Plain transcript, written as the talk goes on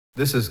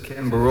This is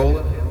Ken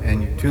Barola,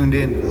 and you tuned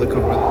in to Liquid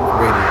Rhythm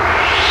Radio.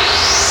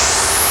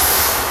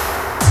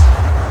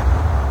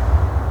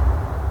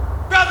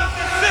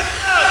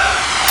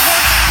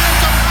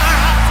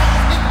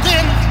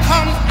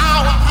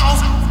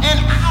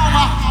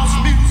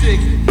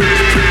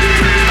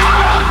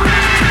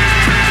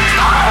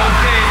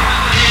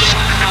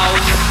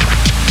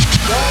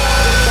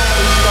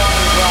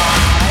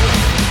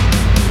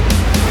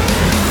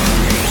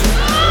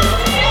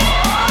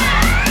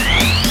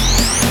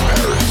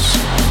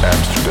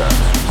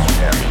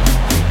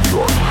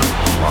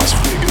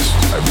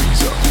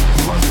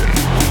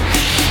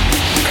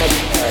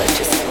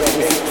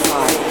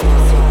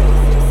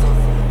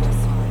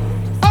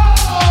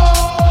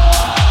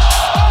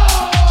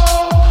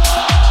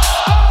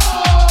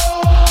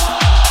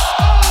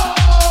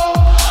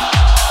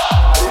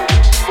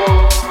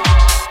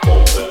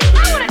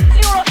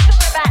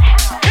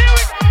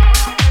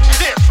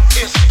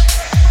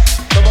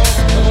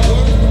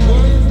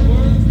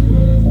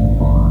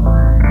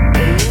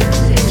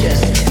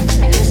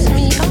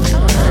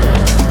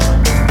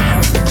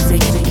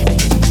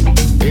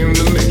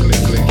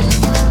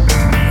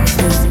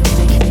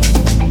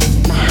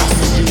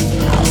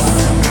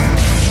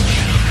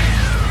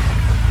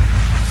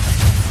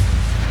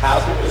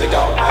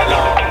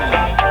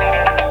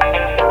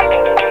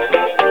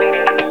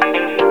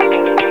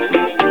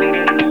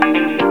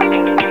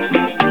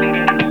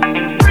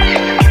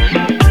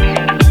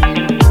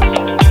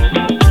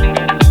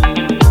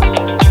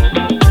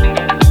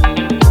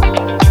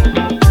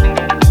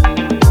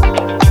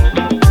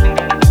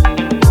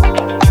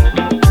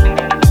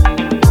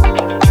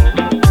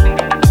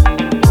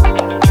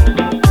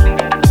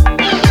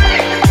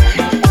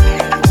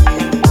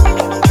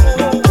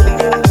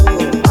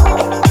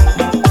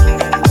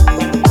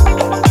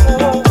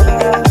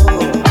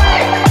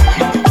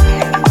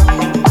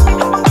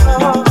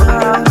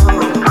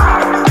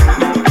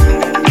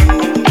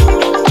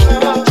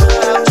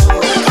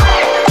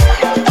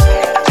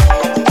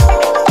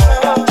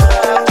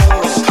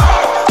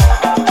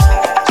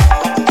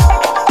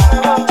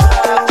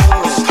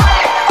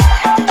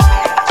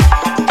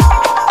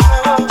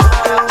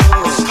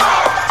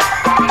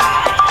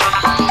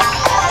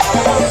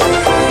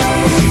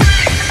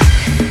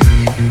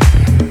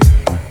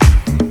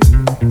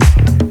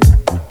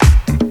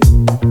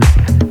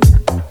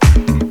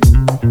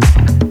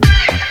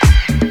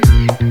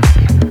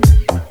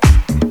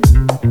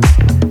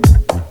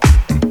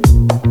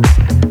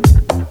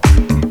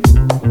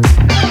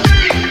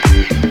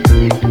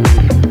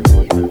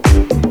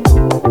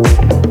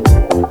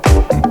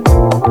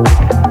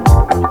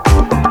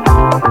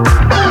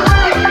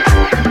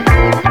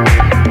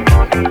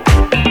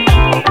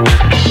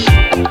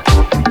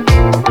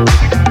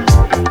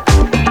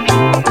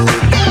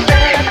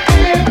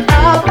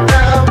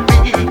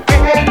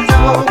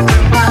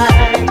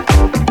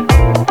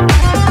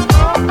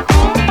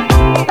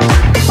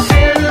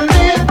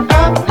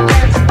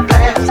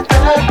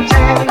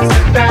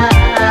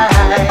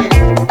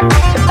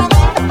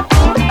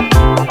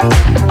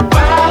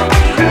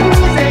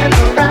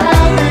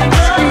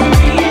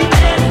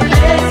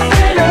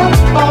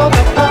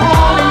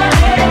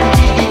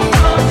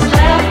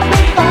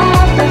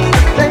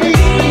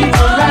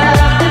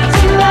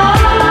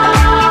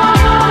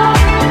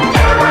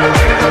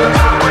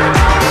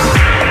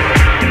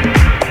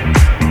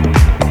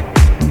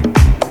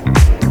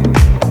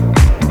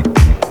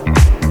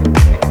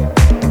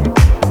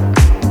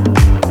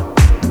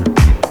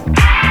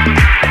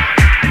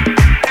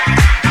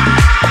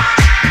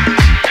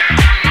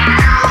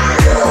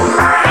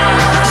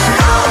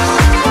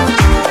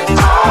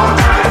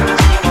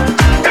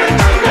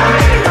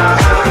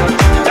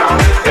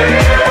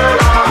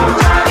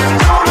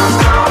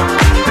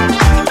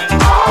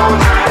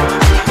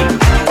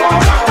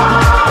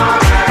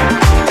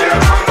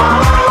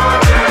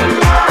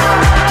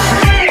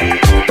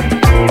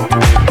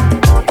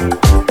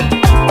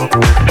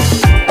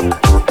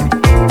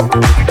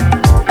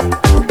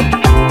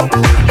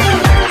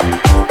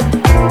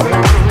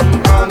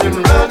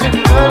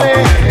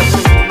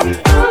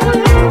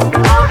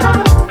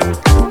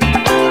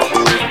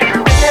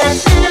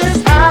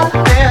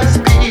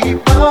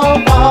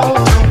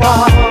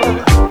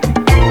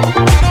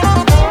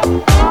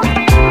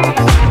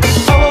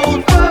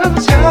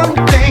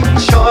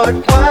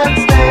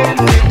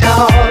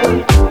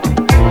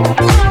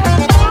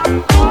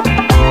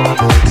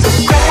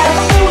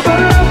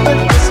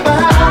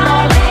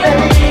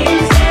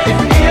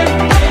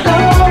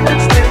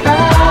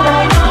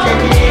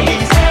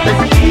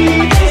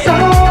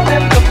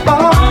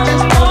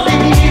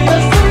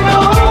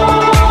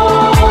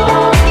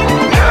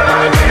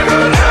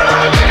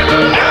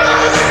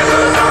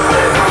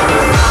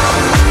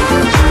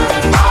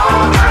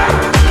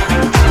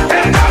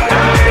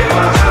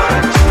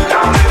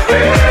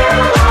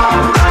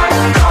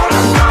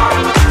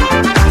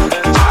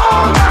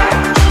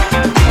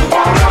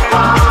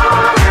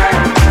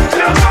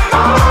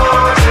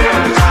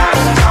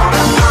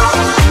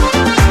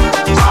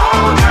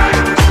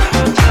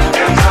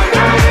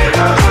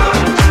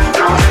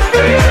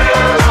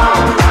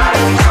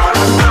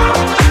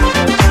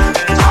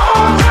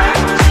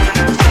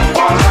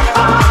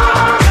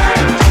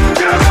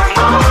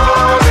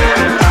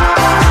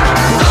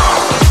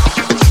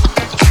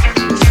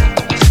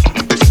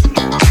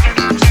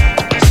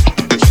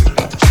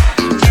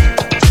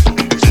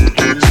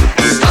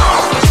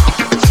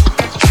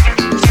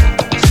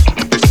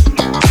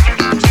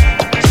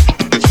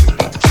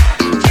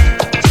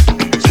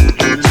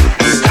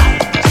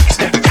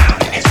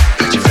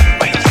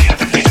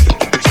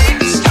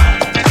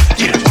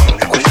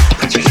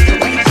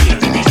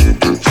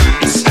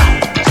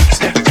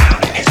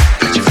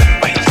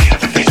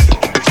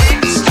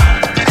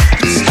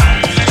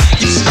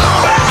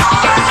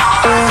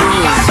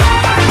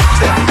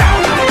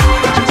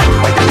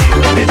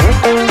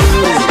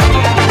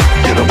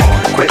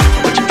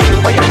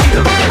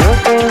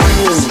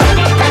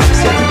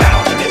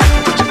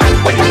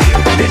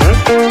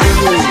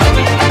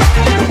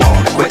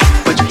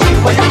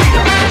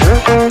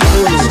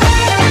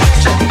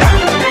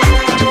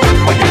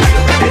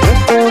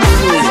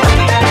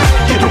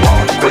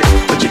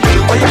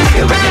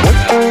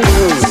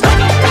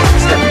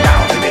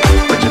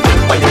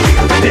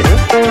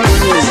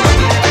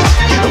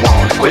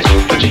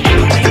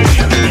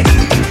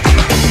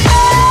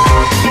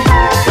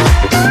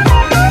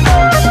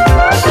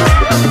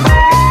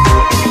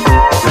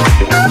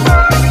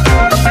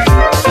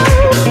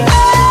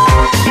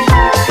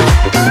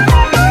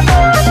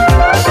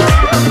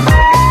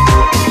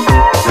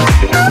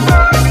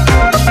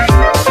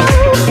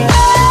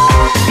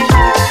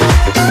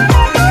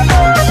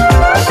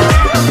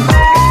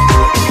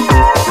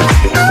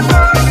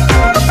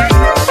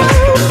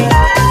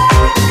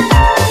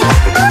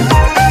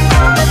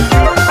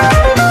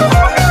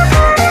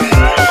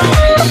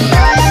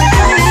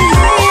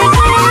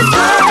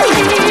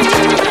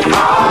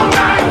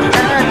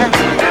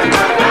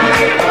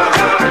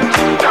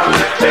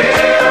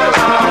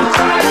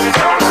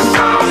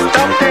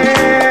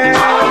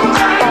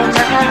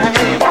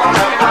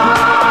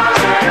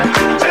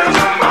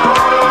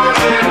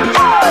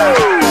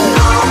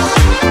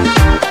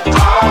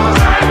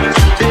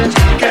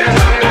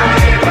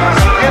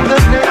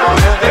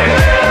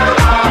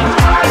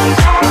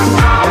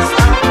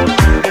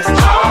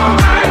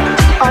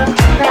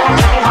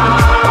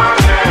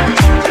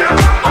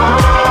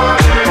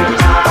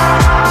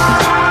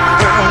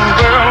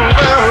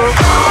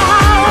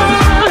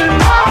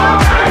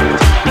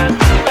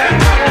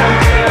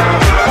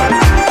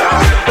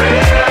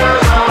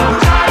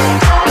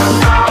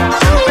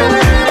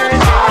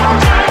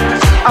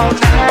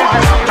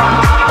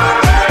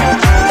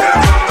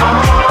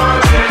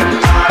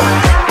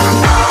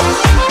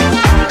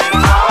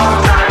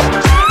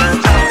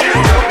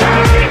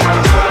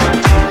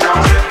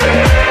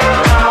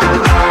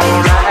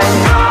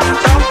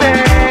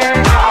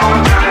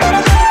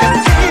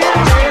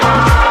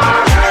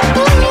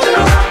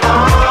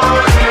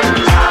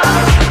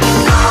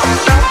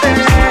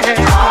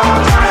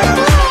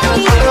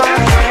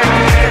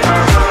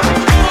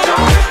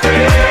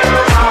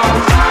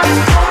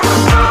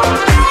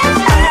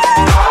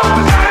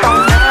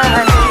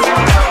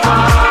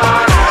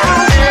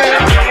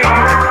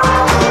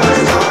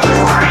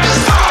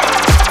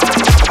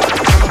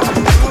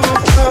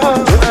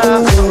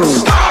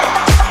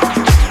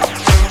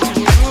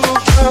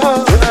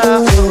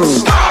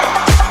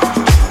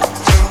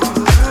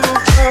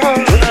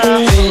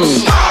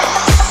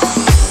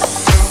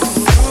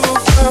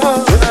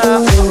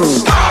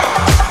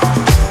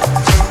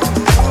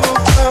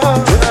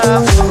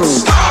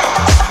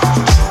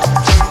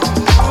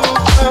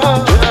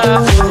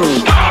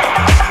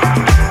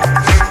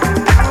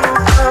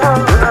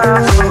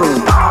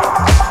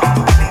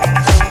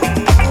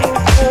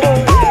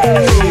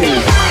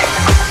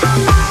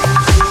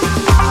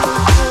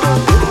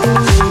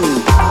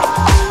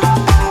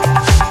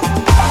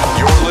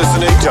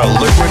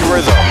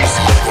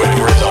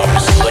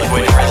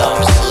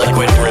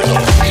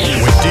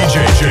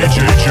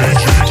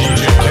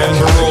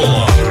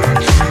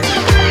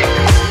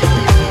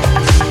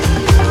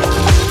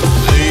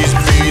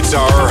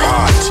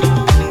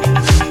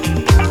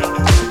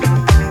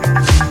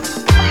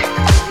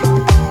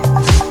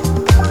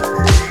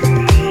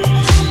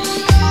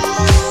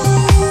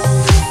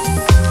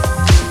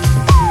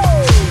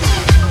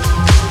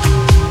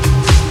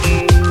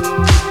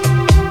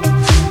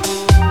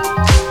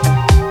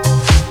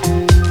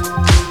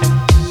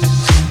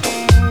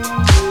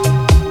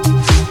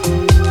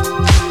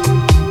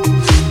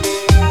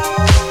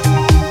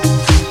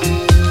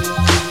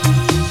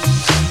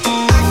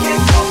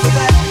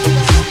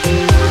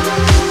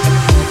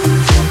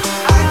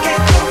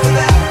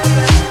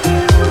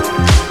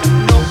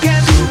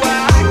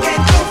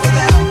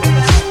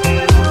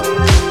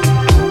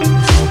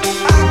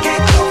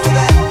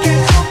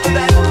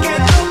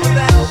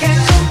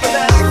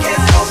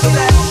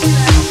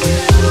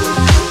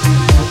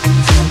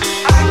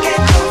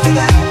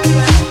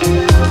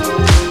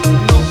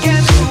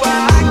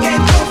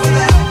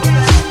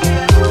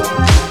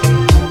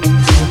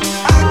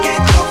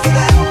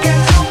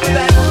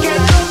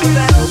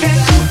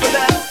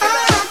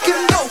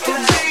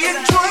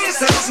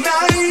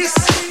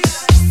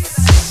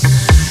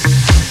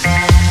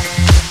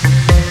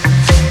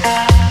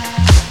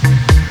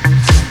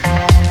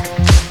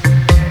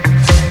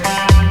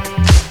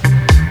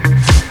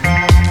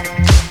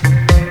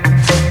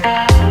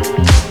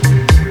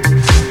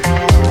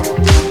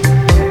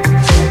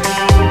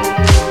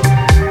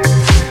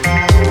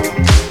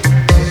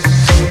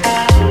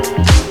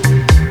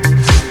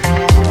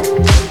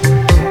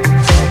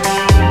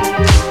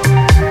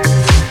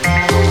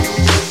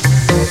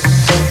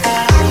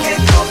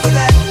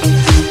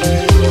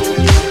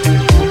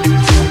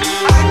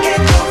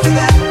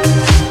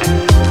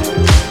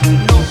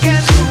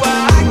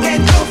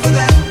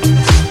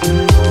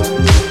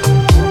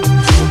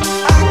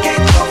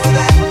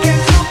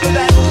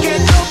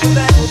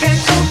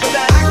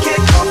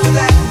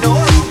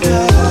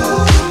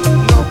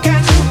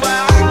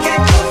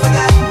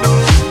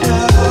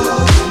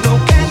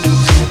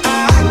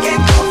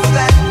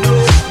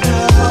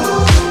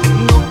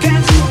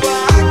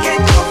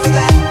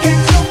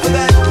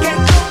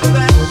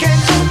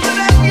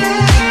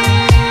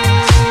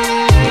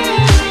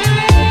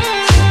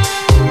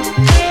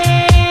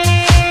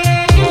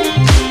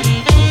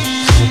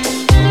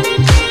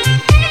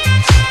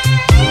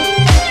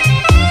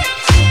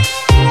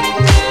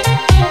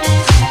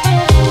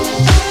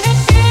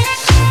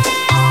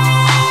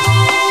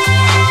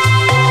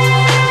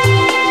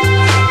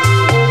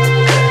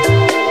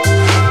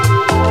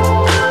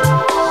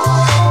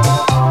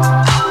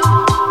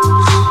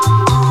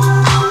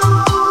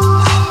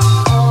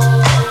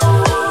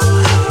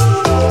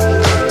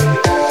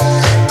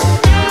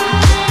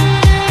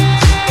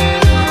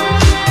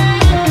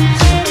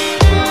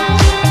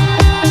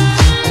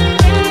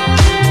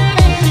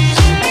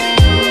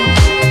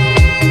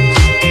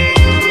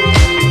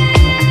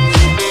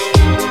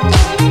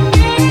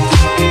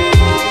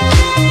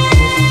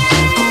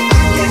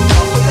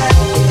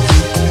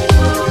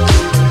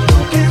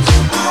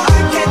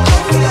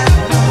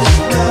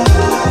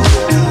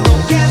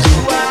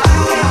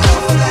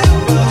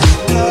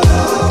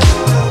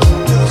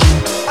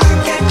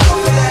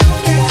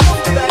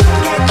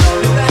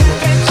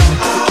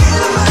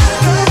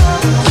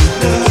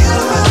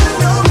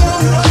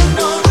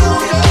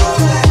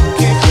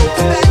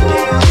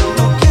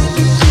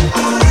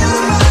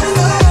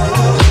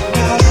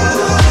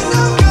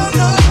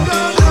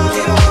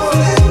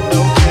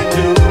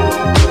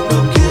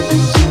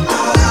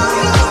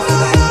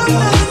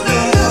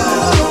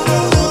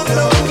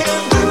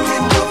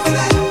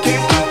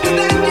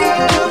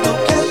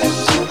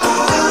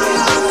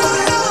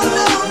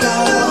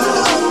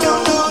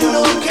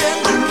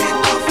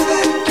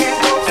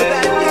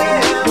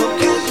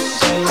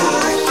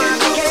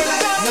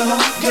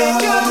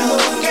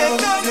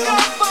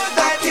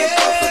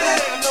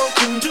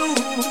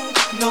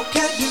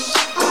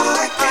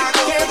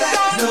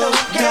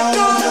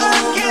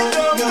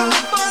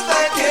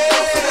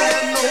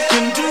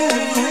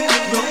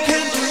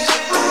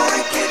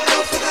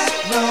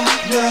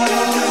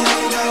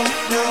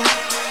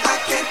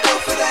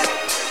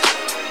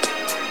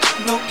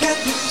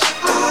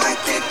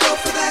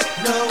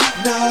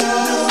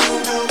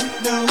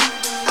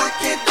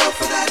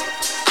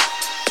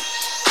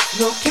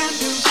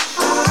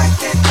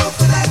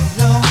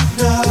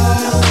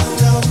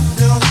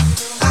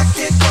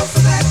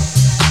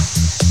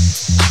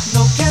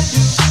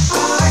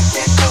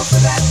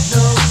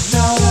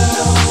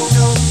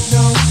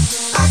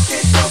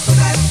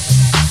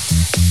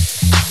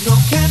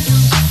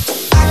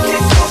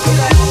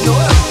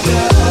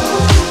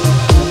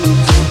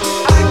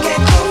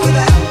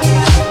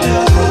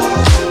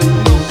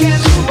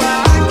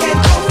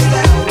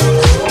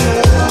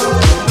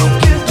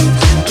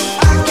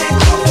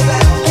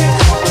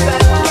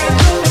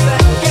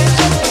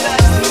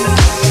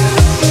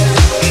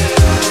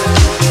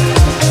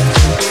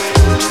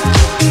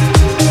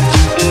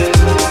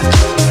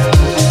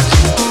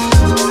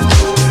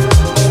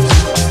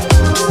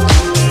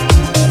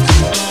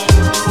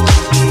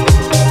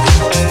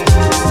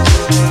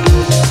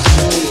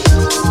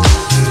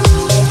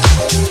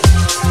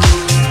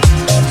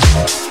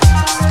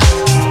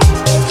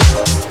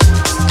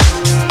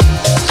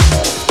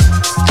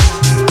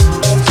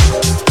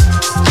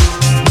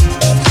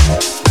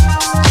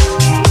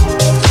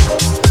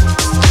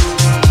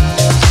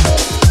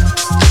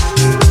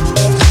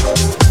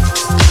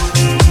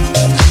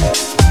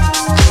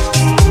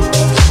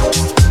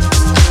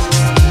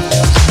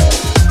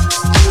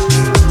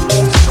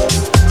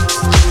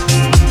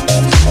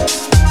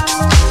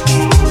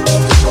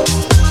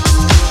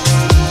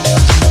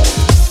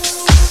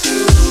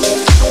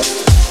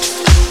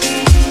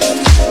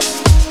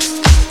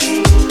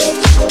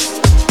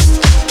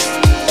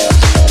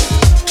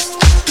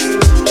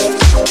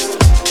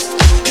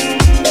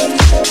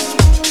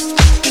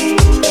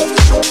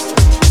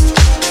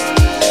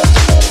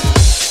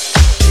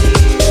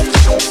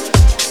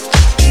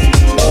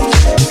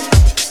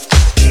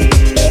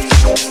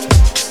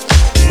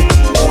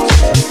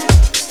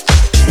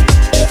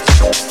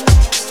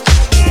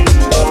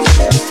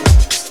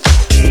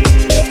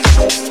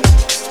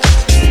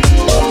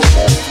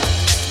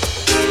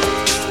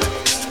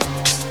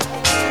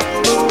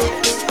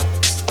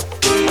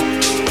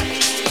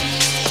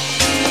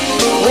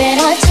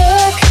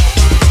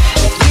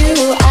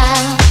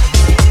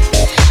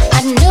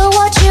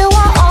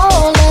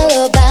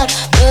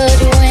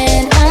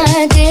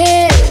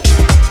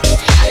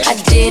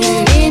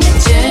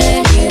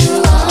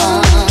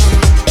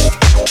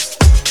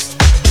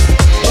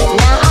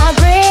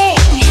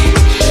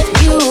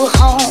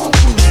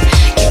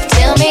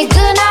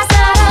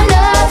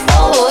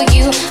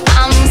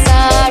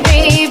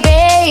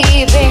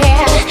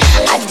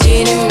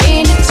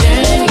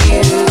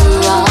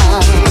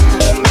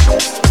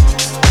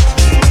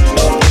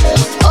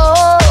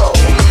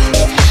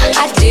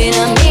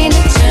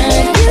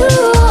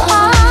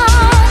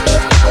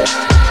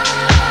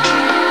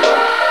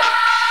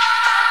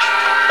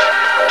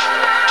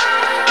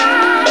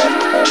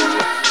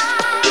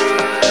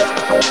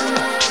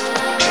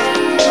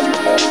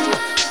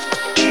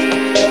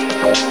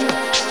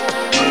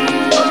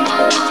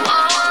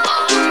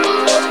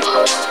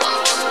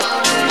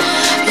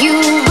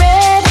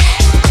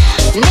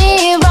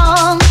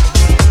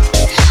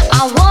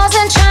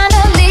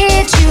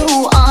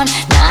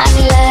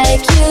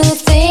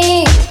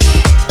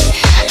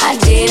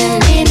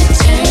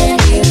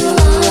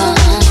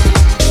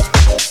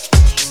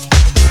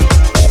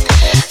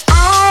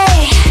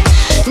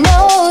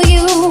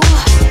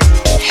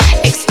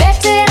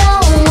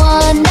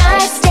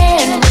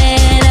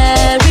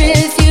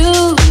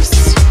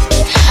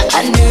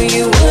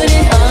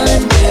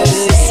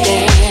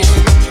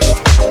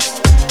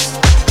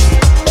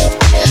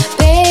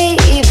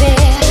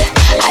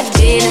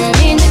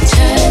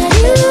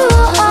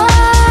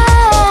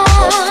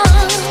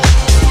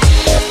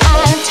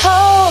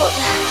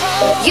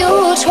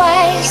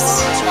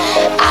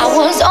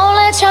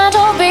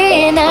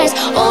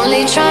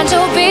 only trying to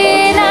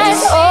be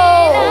nice.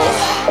 Oh,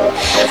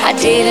 I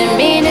didn't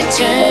mean to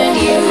turn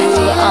you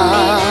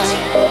on.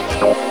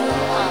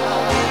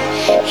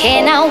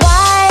 Hey, now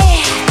why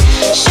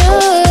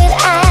should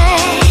I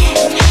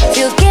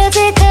feel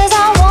guilty 'cause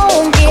I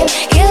won't give,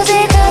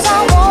 guilty 'cause I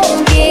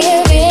won't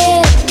give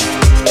in.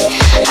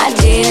 I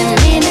didn't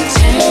mean to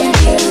turn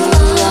you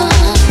on,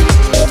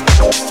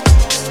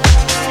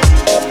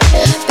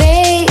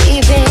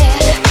 baby.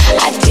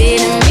 I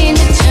didn't mean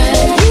to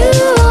turn you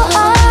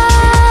on.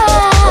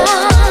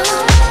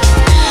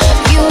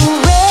 You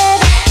read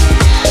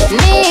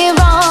me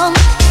wrong.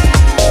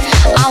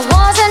 I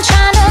wasn't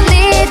trying to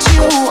lead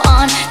you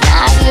on,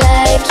 not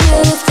like you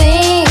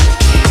think.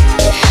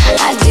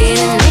 I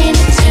didn't mean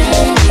to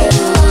turn you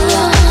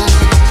on.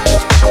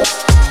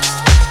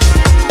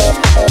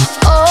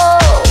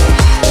 Oh,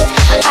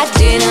 I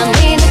didn't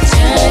mean to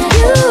turn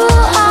you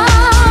on.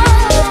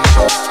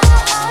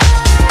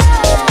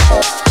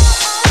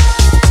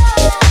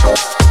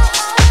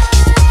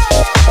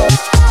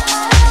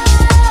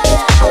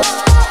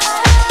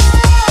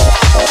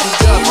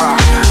 Dub rock.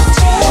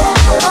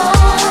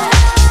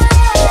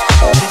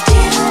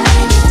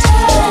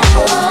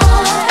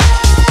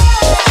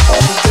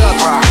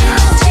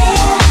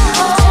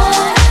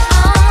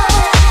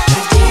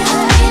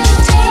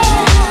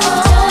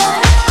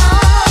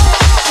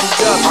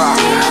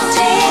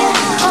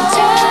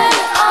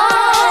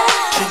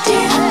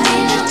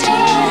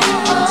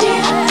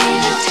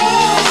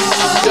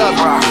 Dub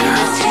rock. Dub rock.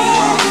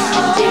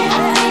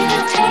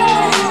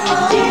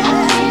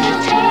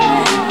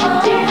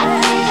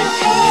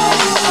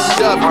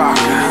 Dub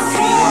rock.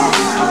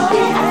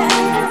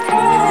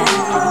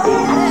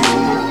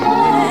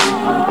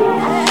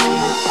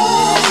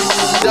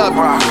 Dub rock. Dub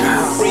rock.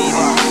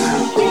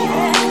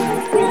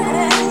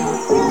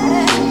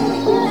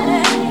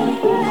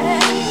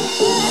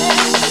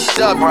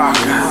 Dub rock.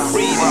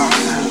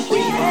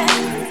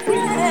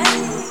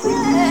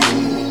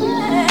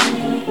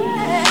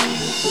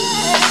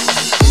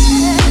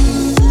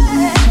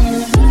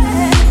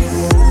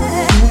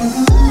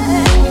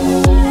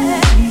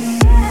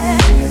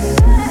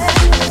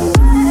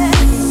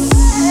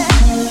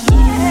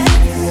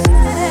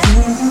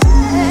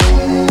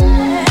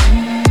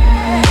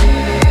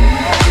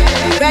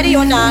 Ready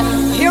or not,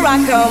 here I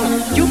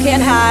come, you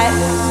can't hide.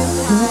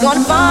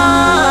 Gonna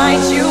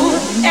find you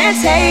and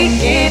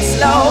take it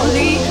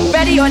slowly.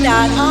 Ready or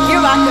not,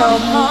 here I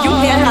come, you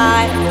can't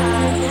hide.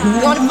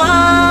 Gonna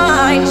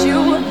find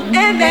you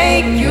and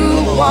make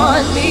you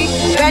want me.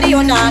 Ready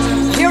or not,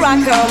 here I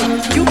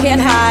come, you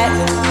can't hide.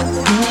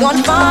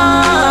 Gonna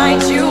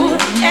find you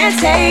and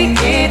take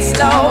it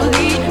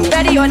slowly.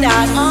 Ready or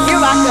not,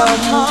 here I come,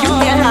 you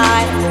can't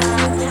hide.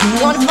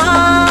 Gonna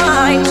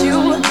find you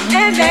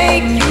and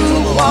make you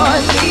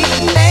want me,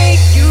 make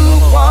you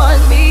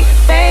want me,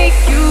 make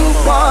you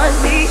want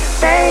me,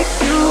 make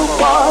you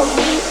want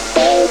me,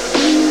 make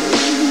you.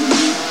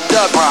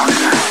 Dub rock.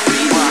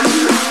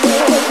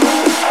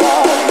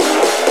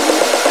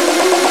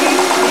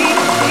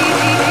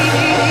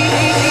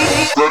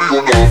 Ready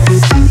or not.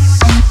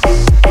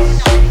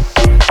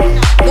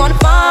 Gonna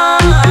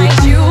find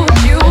you,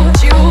 you.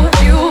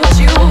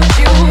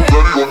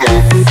 Ready or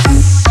not.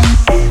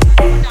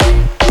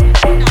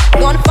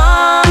 Gonna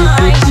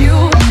find you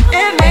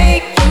and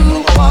make you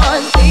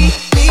want me,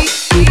 me.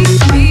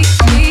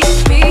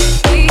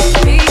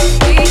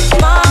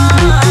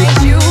 Find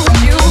you,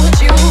 me.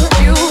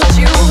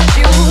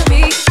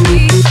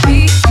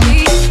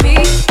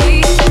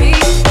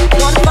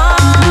 Gonna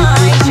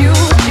find you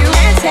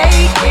and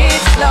take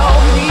it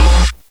slowly.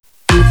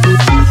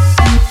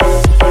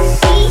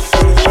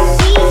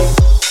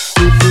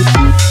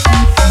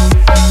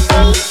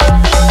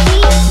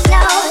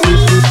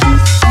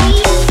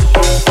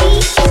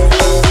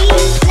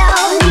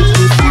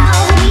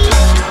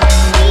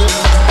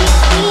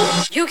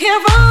 You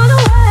can't run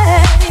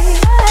away.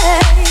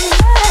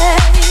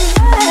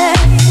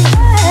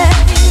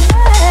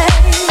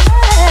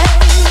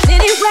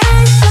 Anyway,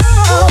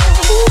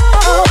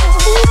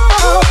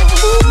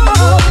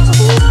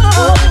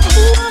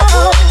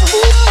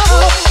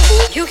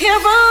 you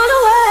can't run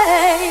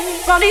away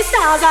from these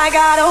styles I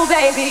got, oh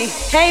baby.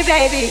 Hey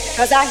baby,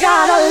 'cause I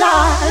got a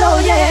lot, oh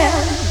yeah.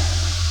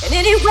 And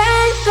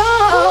anywhere you go,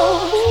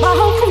 my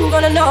whole crew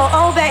gonna know,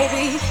 oh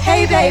baby.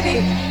 Hey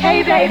baby,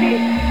 hey baby,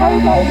 hey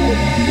baby.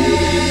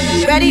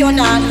 Ready or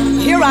not,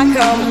 here I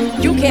come,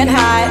 you can't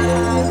hide.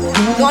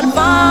 Gonna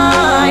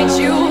find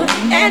you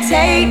and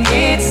take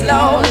it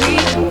slowly.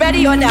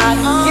 Ready or not,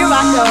 here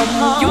I come,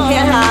 you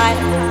can't hide.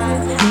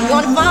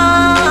 Gonna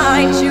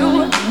find you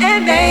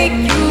and make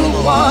you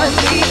want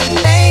me,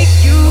 make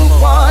you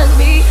want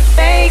me,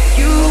 make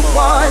you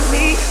want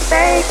me,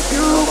 make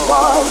you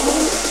want me,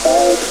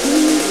 make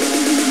you.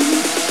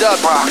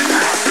 Dub rock.